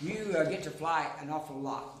Force, you get to fly an awful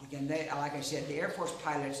lot. Again, like I said, the Air Force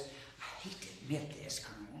pilots, I hate to admit this,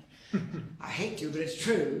 Colonel. I hate to, but it's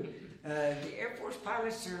true. The Air Force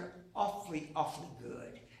pilots are awfully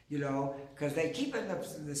good, because they keep in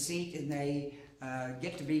the seat and they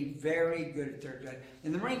get to be very good at their job.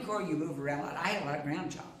 In the Marine Corps, you move around a lot. I had a lot of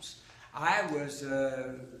ground jobs. I was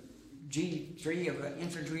G3 of an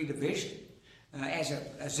infantry division as a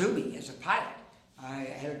Zoomy, as a pilot. I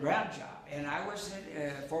had a ground job, and I was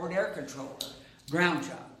a forward air controller, ground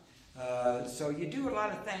job. So you do a lot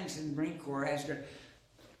of things in the Marine Corps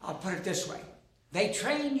I'll put it this way. They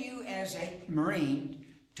train you as a Marine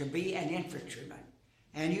to be an infantryman.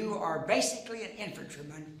 And you are basically an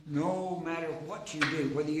infantryman no matter what you do,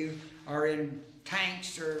 whether you are in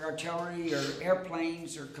tanks or artillery or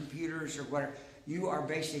airplanes or computers or whatever. You are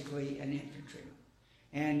basically an infantryman.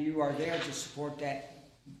 And you are there to support that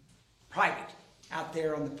private out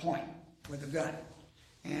there on the point with a gun.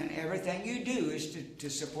 And everything you do is to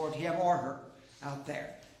support him or her out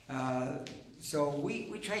there. So we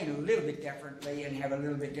train a little bit differently and have a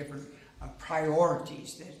little bit different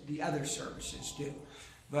priorities that the other services do.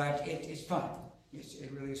 But it's fun.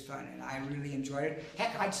 It really is fun, and I really enjoyed it.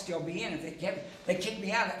 Heck, I'd still be in if they kicked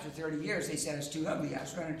me out after 30 years. They said I was too ugly. I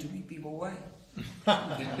was running too many people away.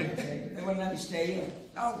 They wouldn't let me stay in.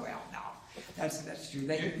 Oh, well, no. That's true.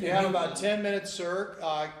 You have about 10 minutes, sir.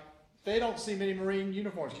 They don't see many Marine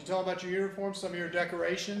uniforms. Can you tell about your uniforms, some of your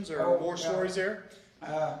decorations or war stories there?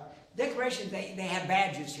 Decorations, they have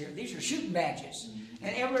badges here. These are shooting badges.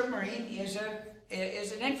 And every Marine is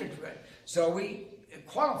an infantryman. So we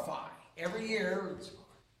qualify every year.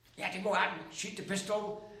 You have to go out and shoot the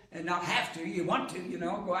pistol, and not have to. You want to,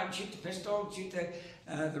 go out and shoot the pistol, shoot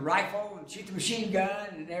the rifle, and shoot the machine gun,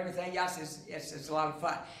 and everything else. It's a lot of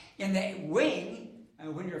fun. In the wing,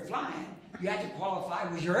 when you're flying, you have to qualify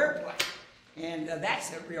with your airplane. And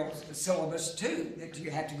that's a real syllabus, too, that you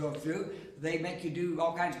have to go through. They make you do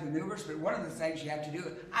all kinds of maneuvers, but one of the things you have to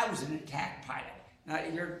do, I was an attack pilot. Now,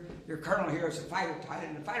 your colonel here is a fighter pilot,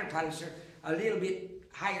 and the fighter pilots are a little bit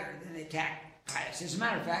higher than the attack pilots. As a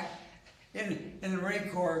matter of fact, in the Marine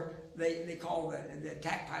Corps, they call the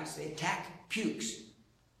attack pilots the attack pukes.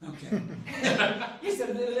 Okay. It's a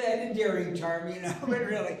little endearing term, but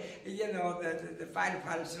really, the fighter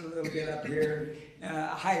pilots are a little bit up here,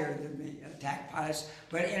 higher than the attack pilots.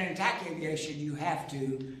 But in attack aviation, you have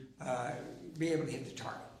to be able to hit the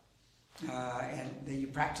target. And you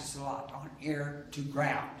practice a lot on air to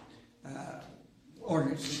ground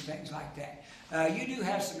ordnance and things like that. You do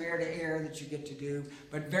have some air to air that you get to do,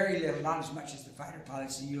 but very little, not as much as the fighter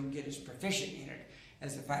pilots, and you don't get as proficient in it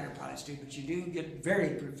as the fighter pilots do, but you do get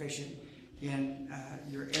very proficient in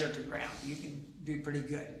your air to ground. You can do pretty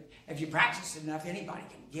good. If you practice enough, anybody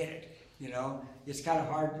can get it. It's kind of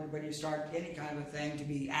hard when you start any kind of a thing to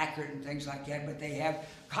be accurate and things like that, but they have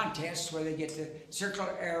contests where they get the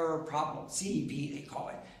circular error problem, CEP they call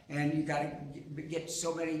it, and you got to get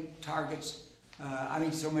so many targets,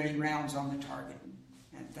 so many rounds on the target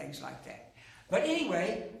and things like that. But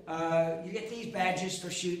anyway, you get these badges for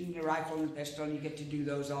shooting the rifle and pistol, and you get to do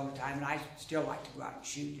those all the time, and I still like to go out and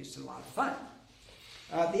shoot. It's a lot of fun.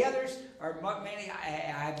 The others are mainly,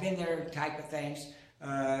 I've been there type of things,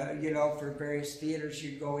 you know, for various theaters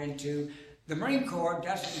you go into. The Marine Corps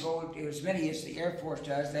doesn't go as many as the Air Force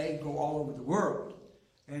does. They go all over the world.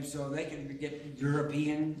 And so they can get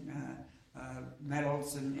European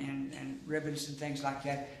medals and ribbons and things like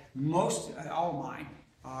that. Most, all of mine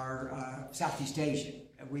are Southeast Asian.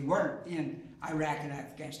 We weren't in Iraq and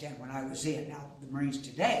Afghanistan when I was in. Now, the Marines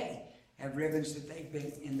today have ribbons that they've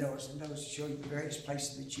been in those, and those show you the various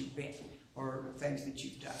places that you've been or things that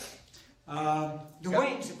you've done. The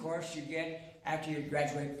wings, of course, you get after you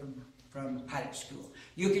graduate from pilot school.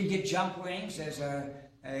 You can get jump wings as a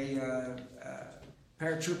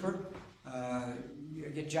paratrooper. You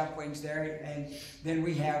get jump wings there, and then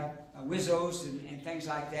we have WIZOs and things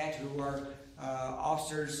like that who are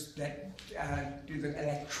officers that do the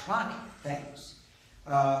electronic things.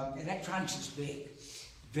 Electronics is big,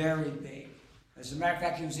 very big. As a matter of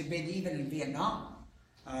fact, it was big even in Vietnam.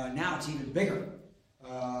 Now it's even bigger.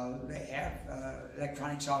 They have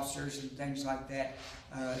electronics officers and things like that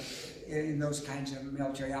in those kinds of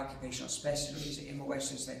military occupational specialties,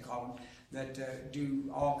 MOS as they call them, that do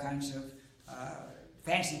all kinds of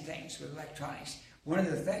fancy things with electronics. One of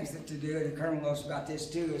the things that to do, and the Colonel knows about this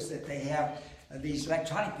too, is that they have these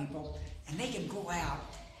electronic people, and they can go out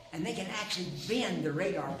and they can actually bend the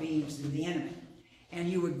radar beams of the enemy. And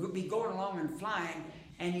you would be going along and flying,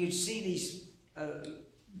 and you'd see these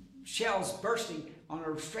shells bursting on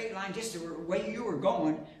a straight line just the way you were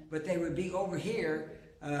going, but they would be over here,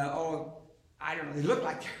 I don't know, they looked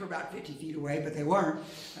like they were about 50 feet away, but they weren't.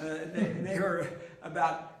 They were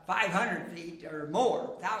about 500 feet or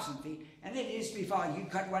more, 1,000 feet, and they'd just be following. You'd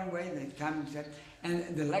cut one way, and they'd come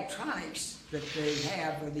and the electronics that they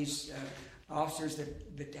have, or these officers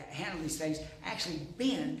that handle these things, actually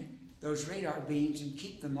bend those radar beams and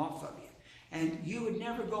keep them off of you. And you would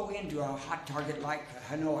never go into a hot target like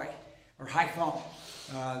Hanoi or Haiphong,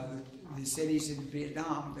 the cities in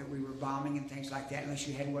Vietnam that we were bombing and things like that, unless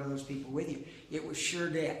you had one of those people with you. It was sure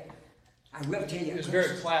dead. I will tell you. It was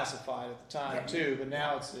very classified at the time, too, but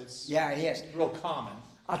now it's yeah, it is. real common.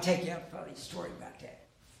 I'll take you up a funny story about that.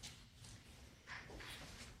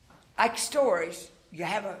 Like stories, you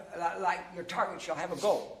have like your targets, you'll have a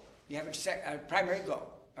goal. You have a primary goal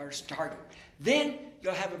or target. Then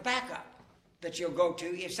you'll have a backup that you'll go to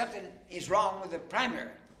if something is wrong with the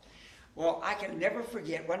primary. Well, I can never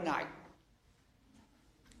forget one night,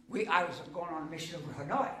 I was going on a mission over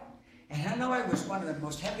Hanoi. And Hanoi was one of the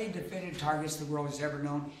most heavily defended targets the world has ever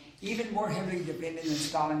known, even more heavily defended than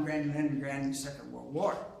Stalingrad and Leningrad in the Second World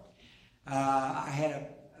War. I had a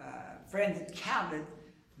friend that counted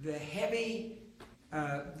the heavier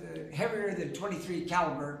than 23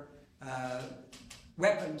 caliber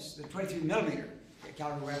weapons, the 23 millimeter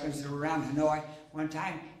caliber weapons that were around Hanoi one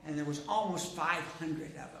time, and there was almost 500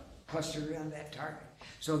 of them clustered around that target.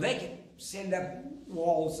 So they could send up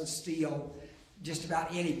walls of steel just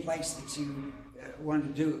about any place that you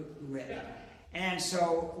wanted to do it with. And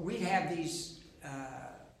so we'd have these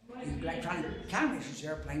electronic countermeasures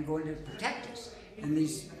airplane going to protect us. And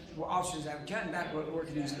these officers I was telling about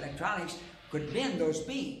working these electronics could bend those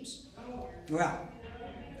beams. Well,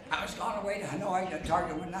 I was gone away to Hanoi to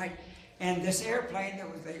target one night, and this airplane that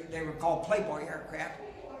was they were called Playboy aircraft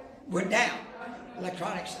went down,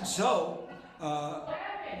 electronics, and so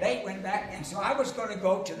they went back, and so I was going to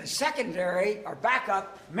go to the secondary or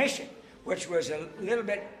backup mission, which was a little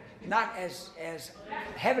bit not as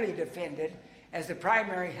heavily defended as the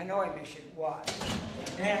primary Hanoi mission was.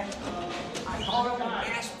 And I called up and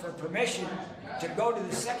asked for permission to go to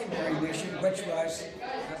the secondary mission, which was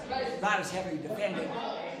not as heavily defended,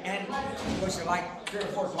 and it was like 3 or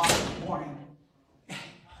 4 o'clock in the morning.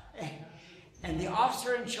 And the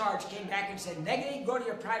officer in charge came back and said, "Negative, go to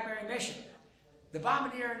your primary mission." The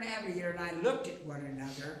bombardier and navigator and I looked at one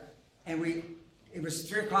another, and it was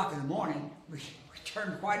 3 o'clock in the morning. We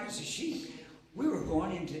turned white as a sheet. We were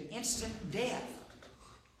going into instant death.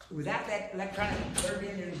 Without that electronic third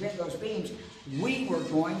in to bend those beams, we were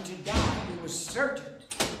going to die. It was certain.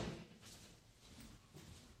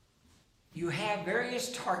 You have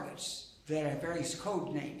various targets that have various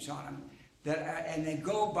code names on them, and they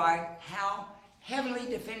go by how heavily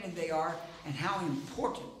defended they are and how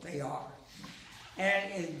important they are.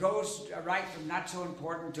 And it goes right from not so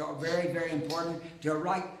important to very, very important to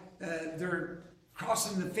right, they're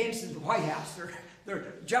crossing the fence at the White House.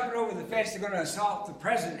 They're jumping over the fence. They're going to assault the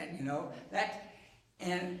president, you know.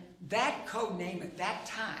 And that code name at that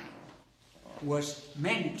time was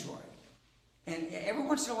mandatory. And every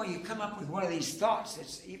once in a while you come up with one of these thoughts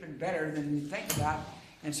that's even better than you think about.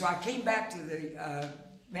 And so I came back to the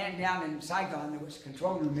man down in Saigon that was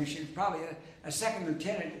controlling the mission, probably a second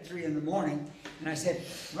lieutenant at 3 in the morning. And I said,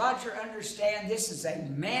 Roger, understand this is a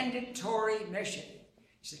mandatory mission.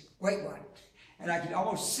 He said, wait, what? And I could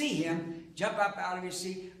almost see him jump up out of his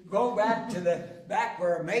seat, go back to the back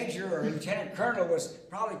where a major or a lieutenant colonel was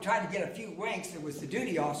probably trying to get a few winks. There was the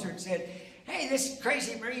duty officer and said, hey, this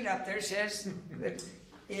crazy Marine up there says that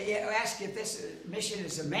ask if this mission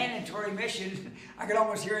is a mandatory mission. I could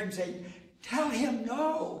almost hear him say, tell him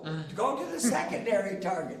no, go to the secondary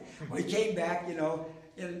target. Well, he came back, you know,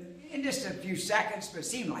 in just a few seconds, but it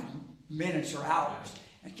seemed like minutes or hours.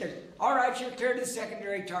 And said, all right, you're clear to the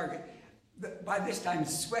secondary target. By this time, the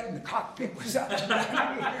sweat in the cockpit was up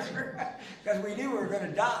because we knew we were going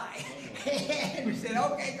to die. And we said,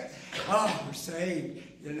 okay, good. Oh, we're saved,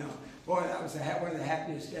 you know. Boy, that was one of the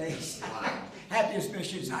happiest days. Happiest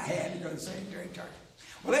missions I had to go to the secondary target.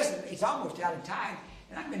 Well, listen, it's almost out of time,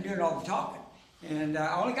 and I've been doing all the talking. And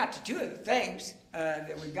I only got to 2 of the things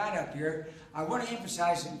that we got up here. I want to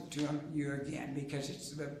emphasize them to you again because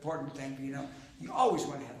it's the important thing for you to know. You always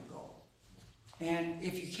want to have a goal. And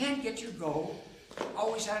if you can't get your goal,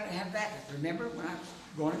 always have to have backup. Remember, when I was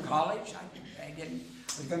going to college, I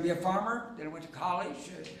was going to be a farmer, then I went to college.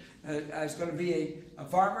 I was going to be a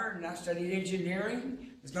farmer, and I studied engineering.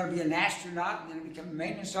 I was going to be an astronaut, and then I became a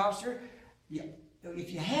maintenance officer.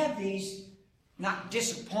 If you have these, not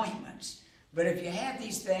disappointments, but if you have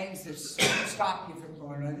these things that stop you from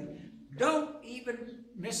going on it, don't even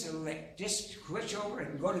miss a lick. Just switch over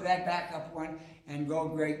and go to that backup one and go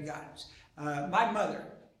great guns. My mother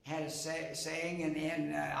had a saying,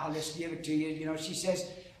 and I'll just give it to you. You know, she says,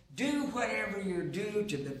 do whatever you do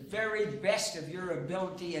to the very best of your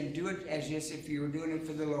ability and do it as if you were doing it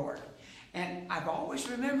for the Lord. And I've always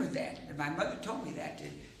remembered that. And my mother told me that. To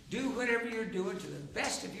do whatever you're doing to the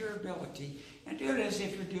best of your ability and do it as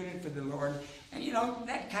if you're doing it for the Lord. And you know,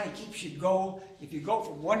 that kind of keeps you goal. If you go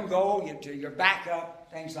from one goal to your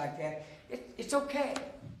backup, things like that, it's okay.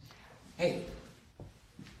 Hey,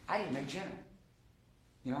 I didn't make general.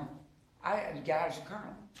 You know, I had a guy as a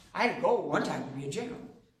colonel. I had a goal one time to be a general.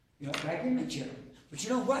 You know, but I didn't make general. But you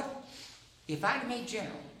know what? If I'd made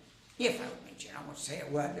general, I won't say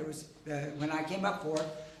it was. There was when I came up for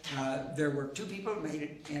it, there were 2 people who made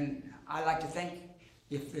it, and I like to think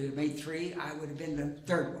if they made 3, I would have been the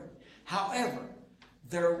 3rd one. However,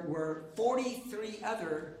 there were 43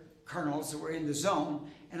 other colonels that were in the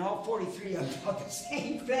zone, and all 43 of them thought the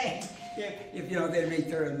same thing. If you know they'd made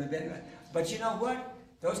 3rd and been. But you know what?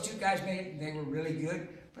 Those 2 guys made it. They were really good.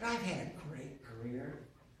 But I've had a great career.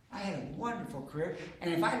 I had a wonderful career,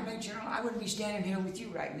 and if I had made general, I wouldn't be standing here with you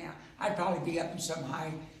right now. I'd probably be up in some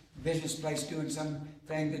high business place doing something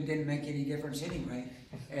that didn't make any difference anyway.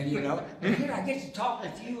 And you know, but here I get to talk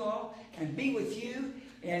with you all and be with you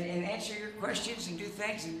and answer your questions and do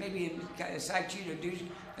things and maybe incite you to do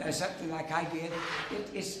something like I did.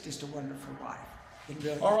 It's just a wonderful life.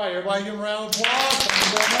 Really all right, everybody give them a round of applause.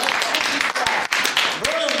 Thank you very much.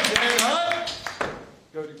 Boom, Jay Hunt.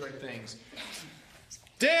 Go do great things.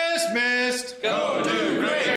 Dismissed. Go do